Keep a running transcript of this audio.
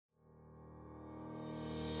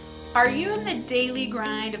Are you in the daily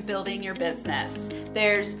grind of building your business?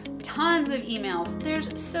 There's tons of emails,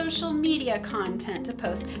 there's social media content to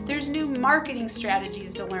post, there's new marketing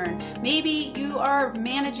strategies to learn. Maybe you are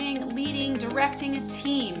managing, leading, directing a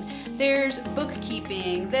team. There's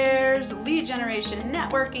bookkeeping, there's lead generation,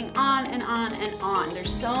 networking, on and on and on.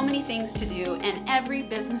 There's so many things to do, and every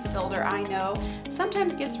business builder I know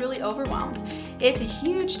sometimes gets really overwhelmed. It's a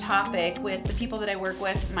huge topic with the people that I work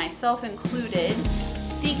with, myself included,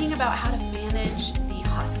 thinking about how to manage the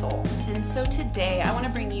hustle. And so today I want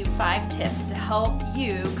to bring you 5 tips to help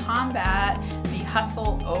you combat the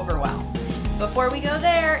hustle overwhelm. Before we go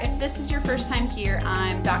there, if this is your first time here,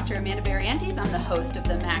 I'm Dr. Amanda Barrientos. I'm the host of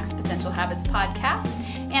the Max Potential Habits podcast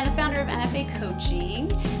and the founder of NFA Coaching.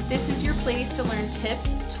 This is your place to learn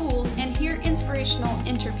tips, tools, and hear inspirational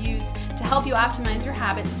interviews to help you optimize your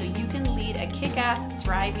habits so you can lead a kick-ass,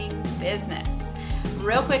 thriving business.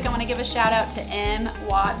 Real quick, I want to give a shout out to M.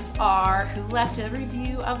 Watts R, who left a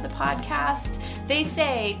review of the podcast. They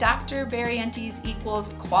say Dr. Barrientos equals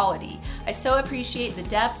quality. I so appreciate the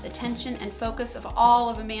depth, attention, and focus of all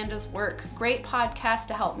of Amanda's work. Great podcast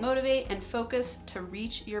to help motivate and focus to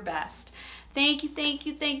reach your best. Thank you, thank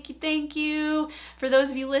you, thank you, thank you. For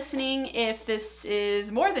those of you listening, if this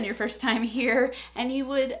is more than your first time here and you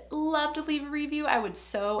would love to leave a review, I would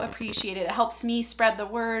so appreciate it. It helps me spread the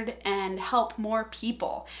word and help more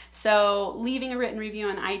people. So leaving a written review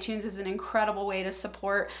on iTunes is an incredible way to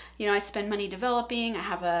support. You know, I spend money developing. I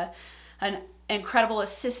have an incredible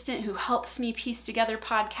assistant who helps me piece together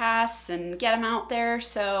podcasts and get them out there.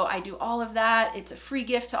 So I do all of that. It's a free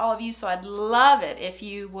gift to all of you. So I'd love it if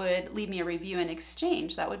you would leave me a review in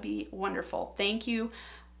exchange. That would be wonderful. Thank you,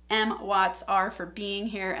 M. Watts R, for being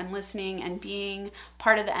here and listening and being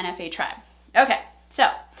part of the NFA tribe. Okay, so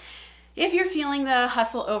if you're feeling the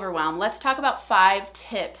hustle overwhelm, let's talk about 5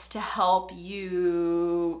 tips to help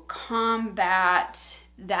you combat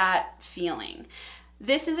that feeling.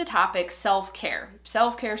 This is a topic, self-care,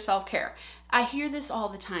 self-care, self-care. I hear this all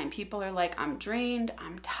the time. People are like, I'm drained,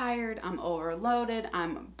 I'm tired, I'm overloaded,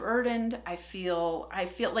 I'm burdened. I feel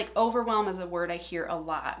like overwhelm is a word I hear a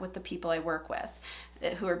lot with the people I work with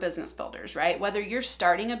who are business builders, right? Whether you're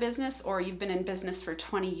starting a business or you've been in business for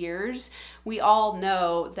 20 years, we all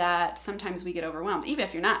know that sometimes we get overwhelmed. Even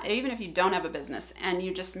if you don't have a business and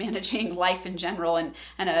you're just managing life in general and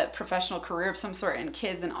a professional career of some sort and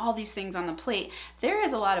kids and all these things on the plate, there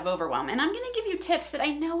is a lot of overwhelm. And I'm gonna give you tips that I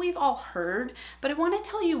know we've all heard, but I wanna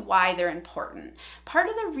tell you why they're important. Part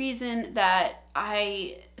of the reason that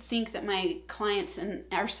I think that my clients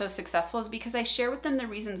are so successful is because I share with them the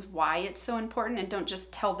reasons why it's so important and don't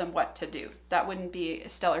just tell them what to do. That wouldn't be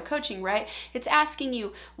stellar coaching, right? It's asking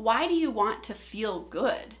you, why do you want to feel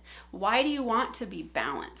good? Why do you want to be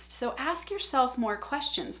balanced? So ask yourself more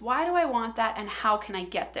questions. Why do I want that and how can I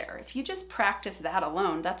get there? If you just practice that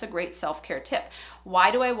alone, that's a great self-care tip. Why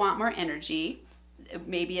do I want more energy?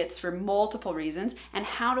 Maybe it's for multiple reasons. And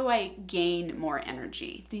how do I gain more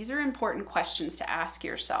energy? These are important questions to ask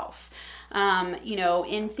yourself.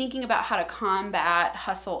 In thinking about how to combat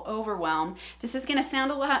hustle overwhelm, this is going to sound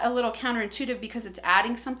a little counterintuitive because it's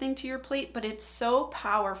adding something to your plate, but it's so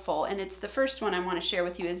powerful. And it's the first one I want to share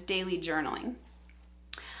with you is daily journaling.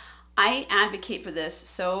 I advocate for this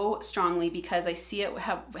so strongly because I see it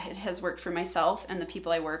has worked for myself and the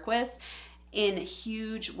people I work with in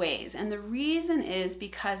huge ways. And the reason is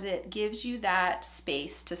because it gives you that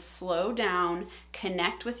space to slow down,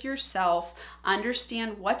 connect with yourself,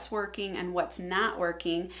 understand what's working and what's not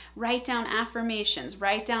working, write down affirmations,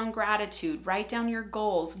 write down gratitude, write down your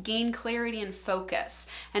goals, gain clarity and focus.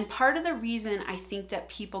 And part of the reason I think that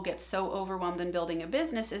people get so overwhelmed in building a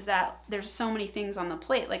business is that there's so many things on the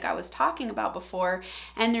plate, like I was talking about before,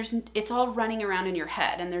 and it's all running around in your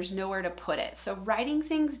head and there's nowhere to put it. So writing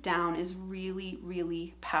things down is really,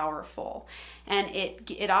 really powerful. And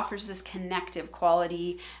it offers this connective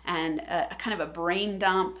quality and a kind of a brain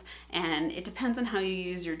dump. And it depends on how you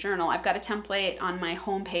use your journal. I've got a template on my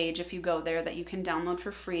homepage if you go there that you can download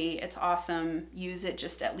for free. It's awesome. Use it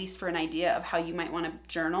just at least for an idea of how you might want to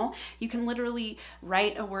journal. You can literally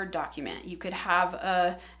write a Word document. You could have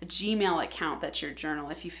a Gmail account that's your journal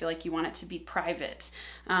if you feel like you want it to be private.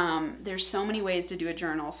 There's so many ways to do a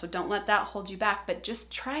journal, so don't let that hold you back, but just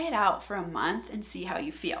try it out for a month and see how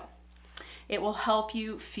you feel. It will help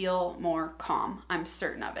you feel more calm. I'm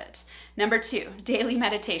certain of it. Number 2, daily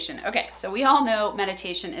meditation. Okay, so we all know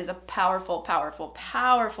meditation is a powerful, powerful,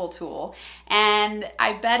 powerful tool. And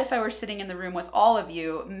I bet if I were sitting in the room with all of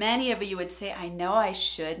you, many of you would say, I know I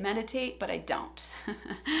should meditate, but I don't.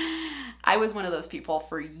 I was one of those people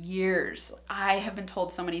for years. I have been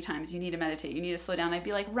told so many times, you need to meditate, you need to slow down. I'd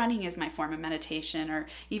be like, running is my form of meditation, or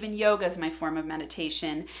even yoga is my form of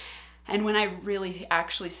meditation. And when I really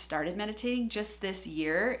actually started meditating just this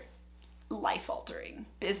year, life altering,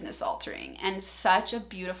 business altering, and such a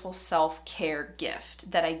beautiful self-care gift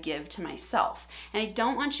that I give to myself. And I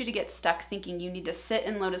don't want you to get stuck thinking you need to sit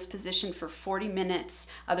in lotus position for 40 minutes,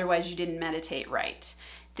 otherwise you didn't meditate right.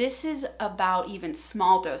 This is about even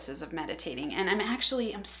small doses of meditating, and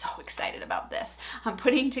I'm so excited about this. I'm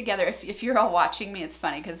putting together, if you're all watching me, it's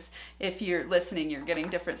funny because if you're listening, you're getting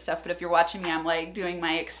different stuff, but if you're watching me, I'm like doing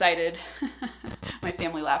my excited, my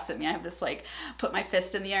family laughs at me. I have this like, put my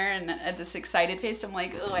fist in the air and at this excited face. I'm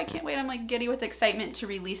like, oh, I can't wait. I'm like giddy with excitement to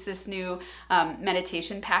release this new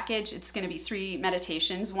meditation package. It's going to be 3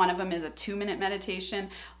 meditations. One of them is a 2-minute meditation.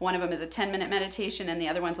 One of them is a 10-minute meditation, and the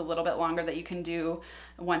other one's a little bit longer that you can do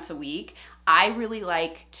once a week. I really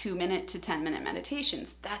like 2-minute to 10-minute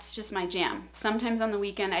meditations. That's just my jam. Sometimes on the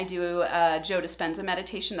weekend I do a Joe Dispenza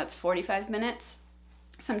meditation that's 45 minutes.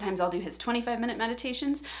 Sometimes I'll do his 25-minute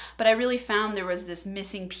meditations, but I really found there was this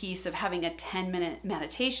missing piece of having a 10-minute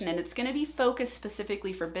meditation, and it's going to be focused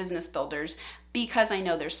specifically for business builders because I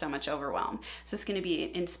know there's so much overwhelm. So it's going to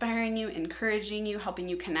be inspiring you, encouraging you, helping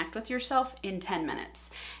you connect with yourself in 10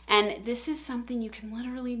 minutes. And this is something you can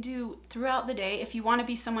literally do throughout the day. If you want to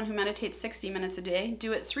be someone who meditates 60 minutes a day,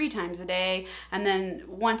 do it 3 times a day, and then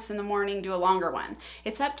once in the morning, do a longer one.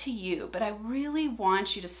 It's up to you, but I really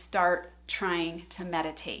want you to start trying to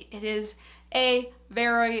meditate. It is a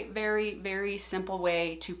very, very, very simple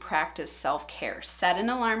way to practice self-care. Set an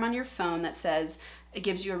alarm on your phone that says, it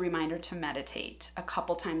gives you a reminder to meditate a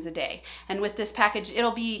couple times a day. And with this package,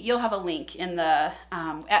 you'll have a link in the,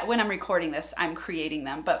 when I'm recording this, I'm creating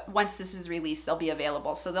them, but once this is released, they'll be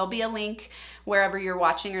available. So there'll be a link wherever you're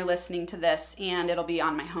watching or listening to this, and it'll be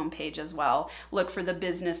on my homepage as well. Look for the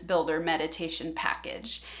Business Builder Meditation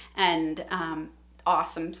Package. And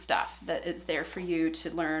awesome stuff that is there for you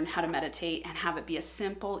to learn how to meditate and have it be a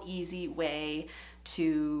simple, easy way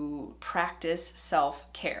to practice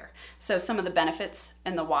self-care. So some of the benefits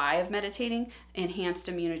and the why of meditating: enhanced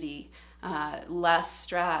immunity, less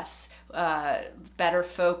stress, better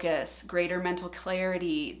focus, greater mental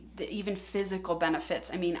clarity, even physical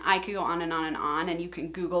benefits. I mean, I could go on and on and on, and you can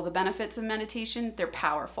Google the benefits of meditation. They're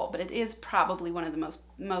powerful, but it is probably one of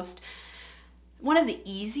the one of the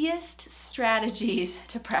easiest strategies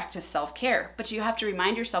to practice self-care, but you have to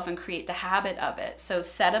remind yourself and create the habit of it. So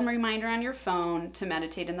set a reminder on your phone to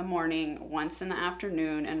meditate in the morning, once in the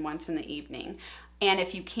afternoon, and once in the evening. And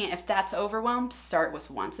if that's overwhelmed, start with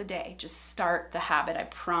once a day. Just start the habit. I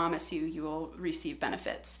promise you will receive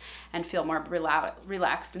benefits and feel more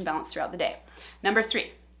relaxed and balanced throughout the day. Number 3,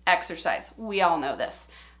 exercise. We all know this.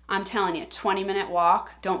 I'm telling you, 20-minute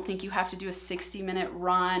walk. Don't think you have to do a 60-minute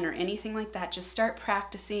run or anything like that. Just start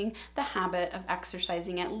practicing the habit of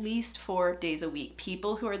exercising at least 4 days a week.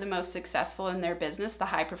 People who are the most successful in their business, the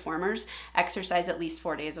high performers, exercise at least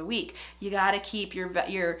 4 days a week. You got to keep your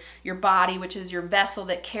body, which is your vessel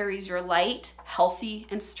that carries your light, healthy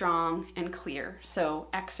and strong and clear. So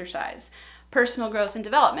exercise. Personal growth and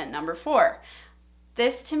development, number 4.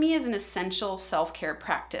 This to me is an essential self-care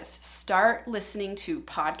practice. Start listening to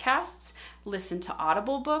podcasts, listen to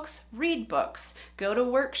Audible books, read books, go to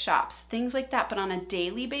workshops, things like that. But on a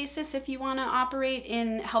daily basis, if you want to operate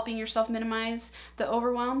in helping yourself minimize the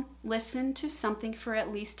overwhelm, listen to something for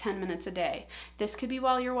at least 10 minutes a day. This could be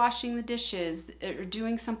while you're washing the dishes or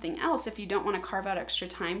doing something else if you don't want to carve out extra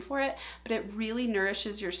time for it, but it really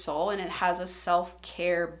nourishes your soul and it has a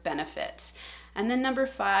self-care benefit. And then number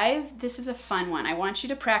 5, this is a fun one. I want you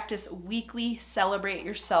to practice weekly celebrate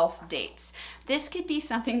yourself dates. This could be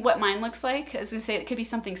something, what mine looks like, as I say, it could be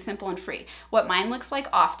something simple and free. What mine looks like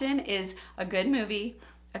often is a good movie,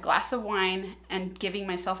 a glass of wine, and giving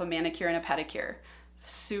myself a manicure and a pedicure.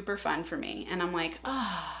 Super fun for me. And I'm like,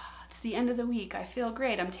 it's the end of the week. I feel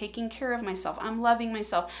great. I'm taking care of myself. I'm loving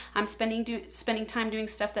myself. I'm spending time doing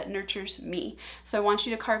stuff that nurtures me. So I want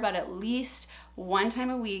you to carve out at least one time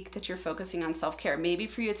a week that you're focusing on self-care. Maybe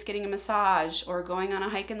for you it's getting a massage or going on a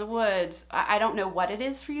hike in the woods. I don't know what it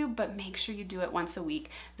is for you, but make sure you do it once a week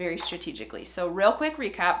very strategically. So real quick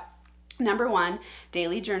recap. Number 1,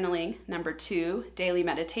 daily journaling. Number 2, daily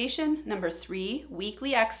meditation. Number 3,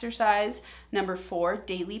 weekly exercise. Number 4,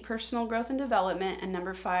 daily personal growth and development. And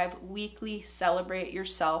number 5, weekly celebrate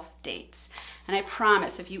yourself dates. And I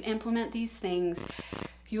promise if you implement these things,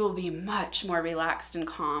 you will be much more relaxed and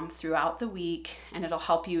calm throughout the week, and it'll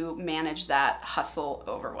help you manage that hustle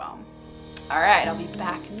overwhelm. All right, I'll be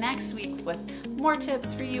back next week with more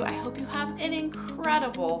tips for you. I hope you have an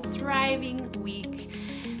incredible, thriving week.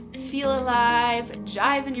 Feel alive,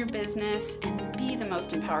 jive in your business, and be the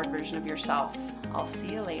most empowered version of yourself. I'll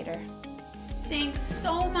see you later. Thanks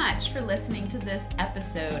so much for listening to this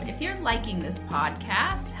episode. If you're liking this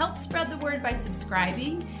podcast, help spread the word by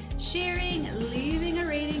subscribing, sharing, leaving a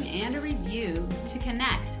rating, and a review. To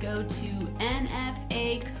connect, go to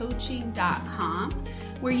nfacoaching.com,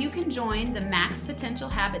 where you can join the Max Potential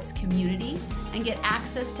Habits community and get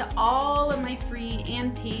access to all of my free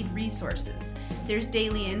and paid resources. There's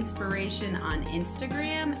daily inspiration on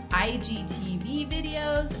Instagram, IGTV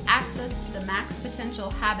videos, access to the Max Potential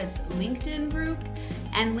Habits LinkedIn group,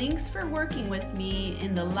 and links for working with me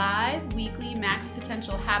in the live weekly Max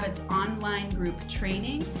Potential Habits online group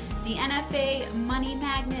training, the NFA Money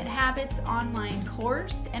Magnet Habits online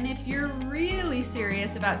course, and if you're really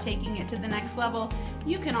serious about taking it to the next level,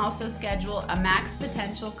 you can also schedule a Max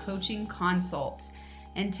Potential coaching consult.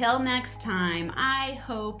 Until next time, I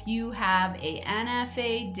hope you have a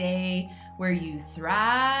NFA day where you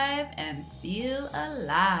thrive and feel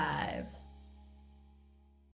alive.